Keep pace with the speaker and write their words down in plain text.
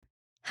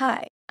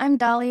Hi, I'm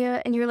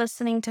Dahlia, and you're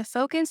listening to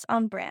Focus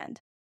on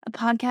Brand, a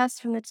podcast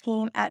from the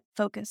team at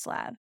Focus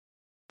Lab.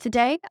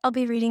 Today, I'll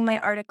be reading my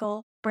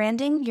article,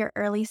 Branding Your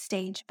Early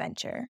Stage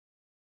Venture.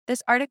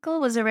 This article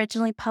was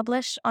originally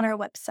published on our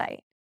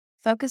website,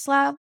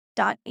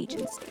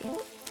 focuslab.agency.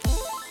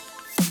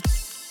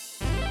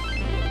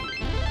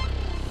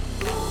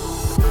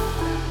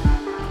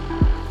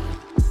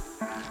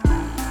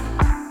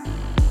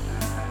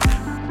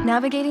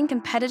 Navigating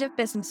competitive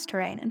business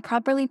terrain and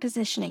properly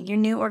positioning your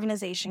new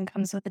organization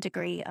comes with a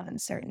degree of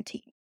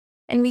uncertainty.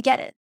 And we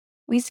get it.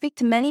 We speak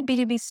to many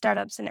B2B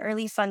startups in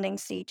early funding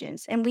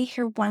stages, and we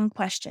hear one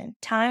question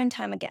time and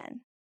time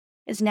again.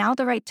 Is now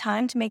the right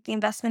time to make the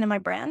investment in my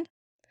brand?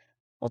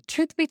 Well,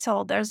 truth be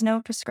told, there's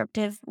no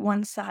prescriptive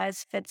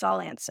one-size-fits-all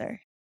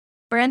answer.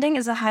 Branding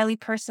is a highly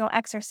personal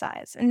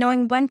exercise, and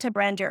knowing when to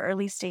brand your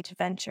early stage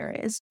venture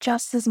is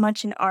just as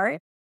much an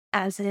art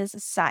as it is a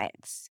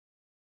science.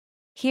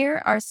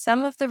 Here are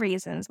some of the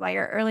reasons why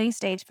your early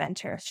stage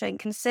venture should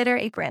consider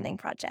a branding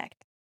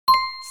project.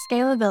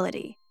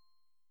 Scalability.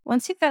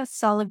 Once you've got a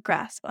solid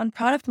grasp on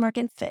product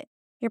market fit,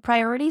 your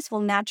priorities will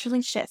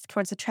naturally shift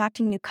towards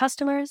attracting new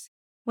customers,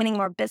 winning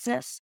more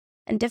business,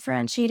 and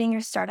differentiating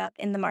your startup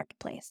in the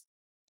marketplace.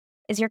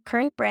 Is your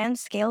current brand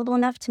scalable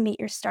enough to meet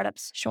your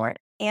startup's short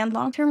and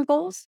long-term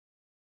goals?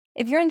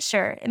 If you're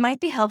unsure, it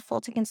might be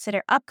helpful to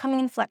consider upcoming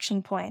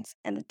inflection points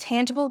and the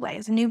tangible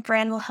ways a new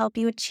brand will help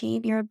you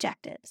achieve your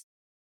objectives.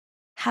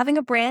 Having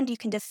a brand you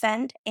can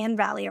defend and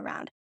rally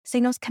around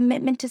signals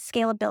commitment to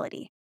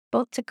scalability,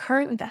 both to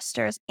current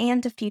investors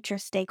and to future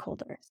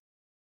stakeholders.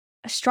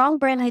 A strong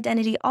brand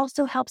identity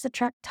also helps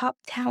attract top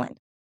talent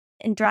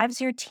and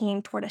drives your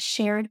team toward a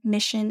shared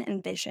mission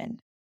and vision.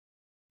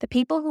 The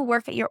people who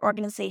work at your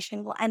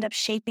organization will end up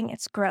shaping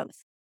its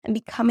growth and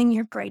becoming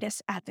your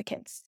greatest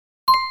advocates.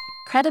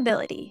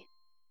 Credibility.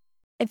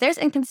 If there's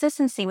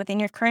inconsistency within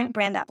your current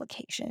brand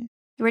application,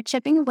 you are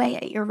chipping away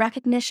at your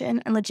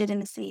recognition and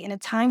legitimacy in a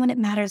time when it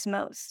matters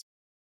most.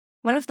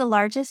 One of the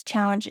largest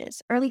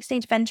challenges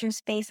early-stage ventures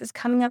face is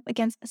coming up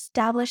against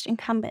established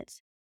incumbents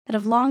that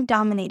have long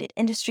dominated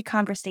industry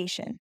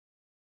conversation.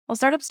 While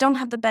startups don't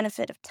have the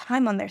benefit of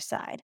time on their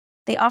side,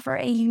 they offer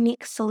a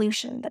unique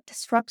solution that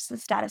disrupts the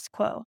status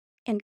quo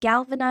and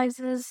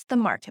galvanizes the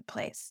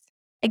marketplace.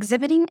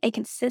 Exhibiting a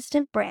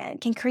consistent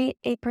brand can create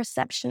a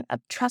perception of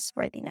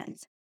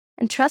trustworthiness,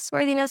 and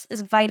trustworthiness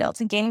is vital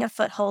to gaining a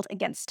foothold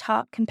against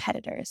top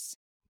competitors.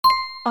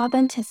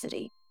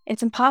 Authenticity.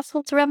 It's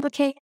impossible to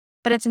replicate,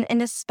 but it's an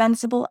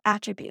indispensable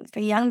attribute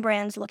for young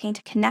brands looking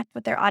to connect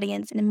with their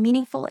audience in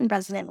meaningful and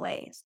resonant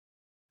ways.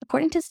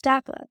 According to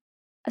StackLab,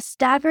 a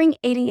staggering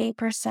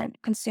 88%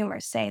 of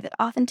consumers say that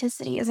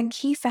authenticity is a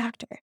key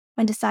factor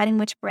when deciding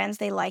which brands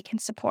they like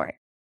and support.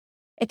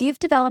 If you've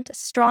developed a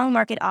strong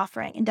market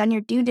offering and done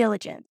your due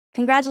diligence,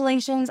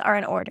 congratulations are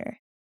in order.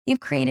 You've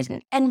created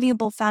an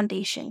enviable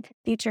foundation for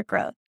future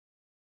growth.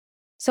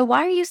 So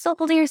why are you still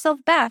holding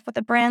yourself back with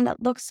a brand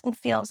that looks and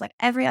feels like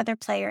every other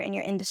player in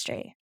your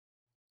industry?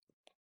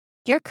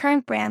 Your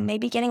current brand may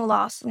be getting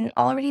lost in an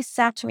already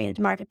saturated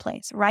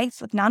marketplace rife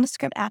with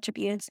nondescript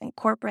attributes and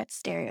corporate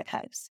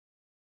stereotypes.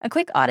 A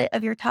quick audit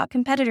of your top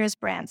competitors'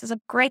 brands is a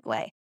great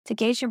way to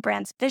gauge your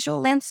brand's visual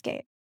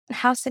landscape and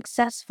how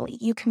successfully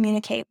you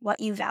communicate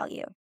what you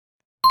value.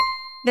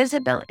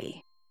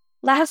 Visibility.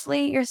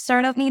 Lastly, your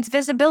startup needs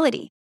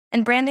visibility,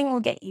 and branding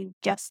will get you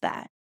just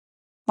that.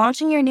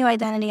 Launching your new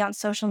identity on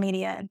social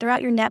media and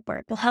throughout your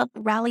network will help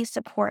rally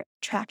support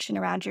traction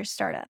around your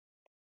startup.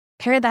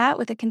 Pair that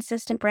with a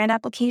consistent brand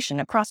application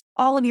across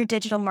all of your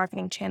digital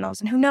marketing channels,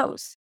 and who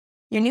knows,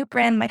 your new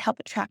brand might help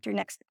attract your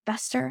next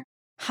investor,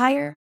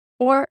 hire,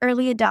 or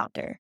early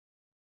adopter.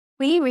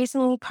 We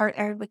recently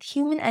partnered with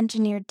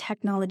human-engineered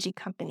technology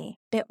company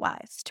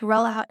Bitwise to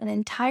roll out an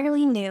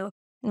entirely new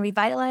and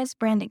revitalized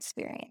brand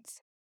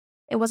experience.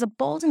 It was a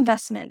bold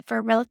investment for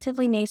a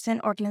relatively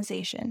nascent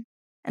organization,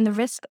 and the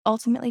risk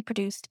ultimately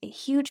produced a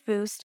huge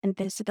boost in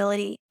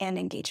visibility and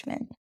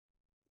engagement.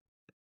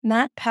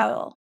 Matt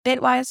Powell,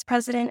 Bitwise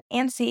president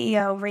and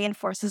CEO,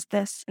 reinforces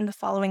this in the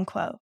following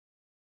quote: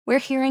 "We're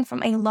hearing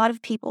from a lot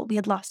of people we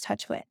had lost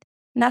touch with,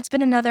 and that's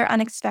been another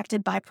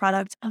unexpected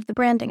byproduct of the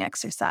branding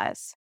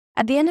exercise."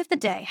 At the end of the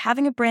day,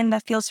 having a brand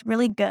that feels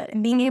really good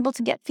and being able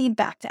to get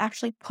feedback to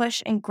actually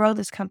push and grow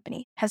this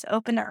company has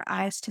opened our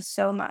eyes to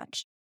so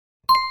much.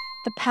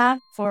 The path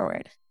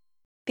forward.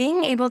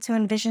 Being able to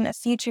envision a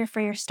future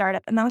for your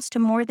startup amounts to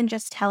more than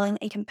just telling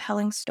a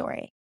compelling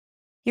story.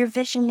 Your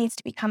vision needs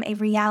to become a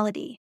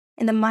reality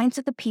in the minds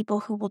of the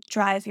people who will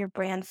drive your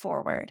brand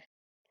forward.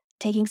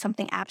 Taking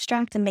something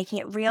abstract and making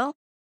it real,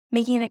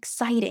 making it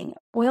exciting,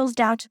 boils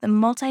down to the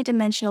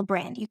multidimensional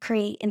brand you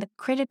create in the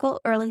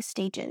critical early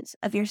stages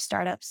of your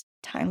startup's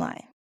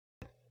timeline.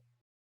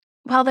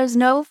 While there's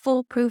no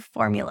foolproof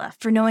formula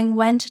for knowing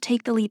when to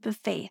take the leap of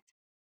faith,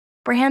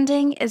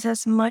 branding is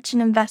as much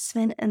an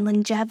investment in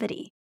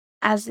longevity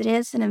as it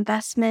is an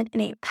investment in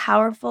a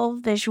powerful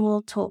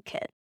visual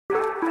toolkit.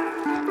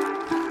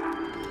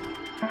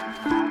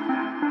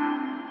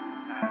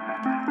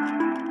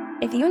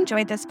 If you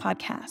enjoyed this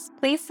podcast,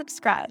 please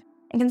subscribe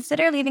and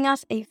consider leaving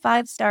us a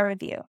 5-star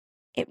review.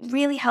 It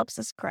really helps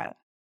us grow.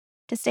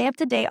 To stay up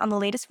to date on the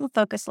latest from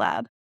Focus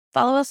Lab,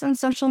 follow us on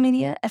social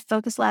media at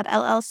Focus Lab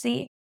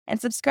LLC and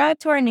subscribe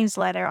to our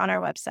newsletter on our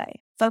website,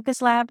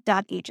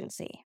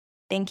 focuslab.agency.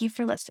 Thank you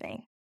for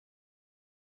listening.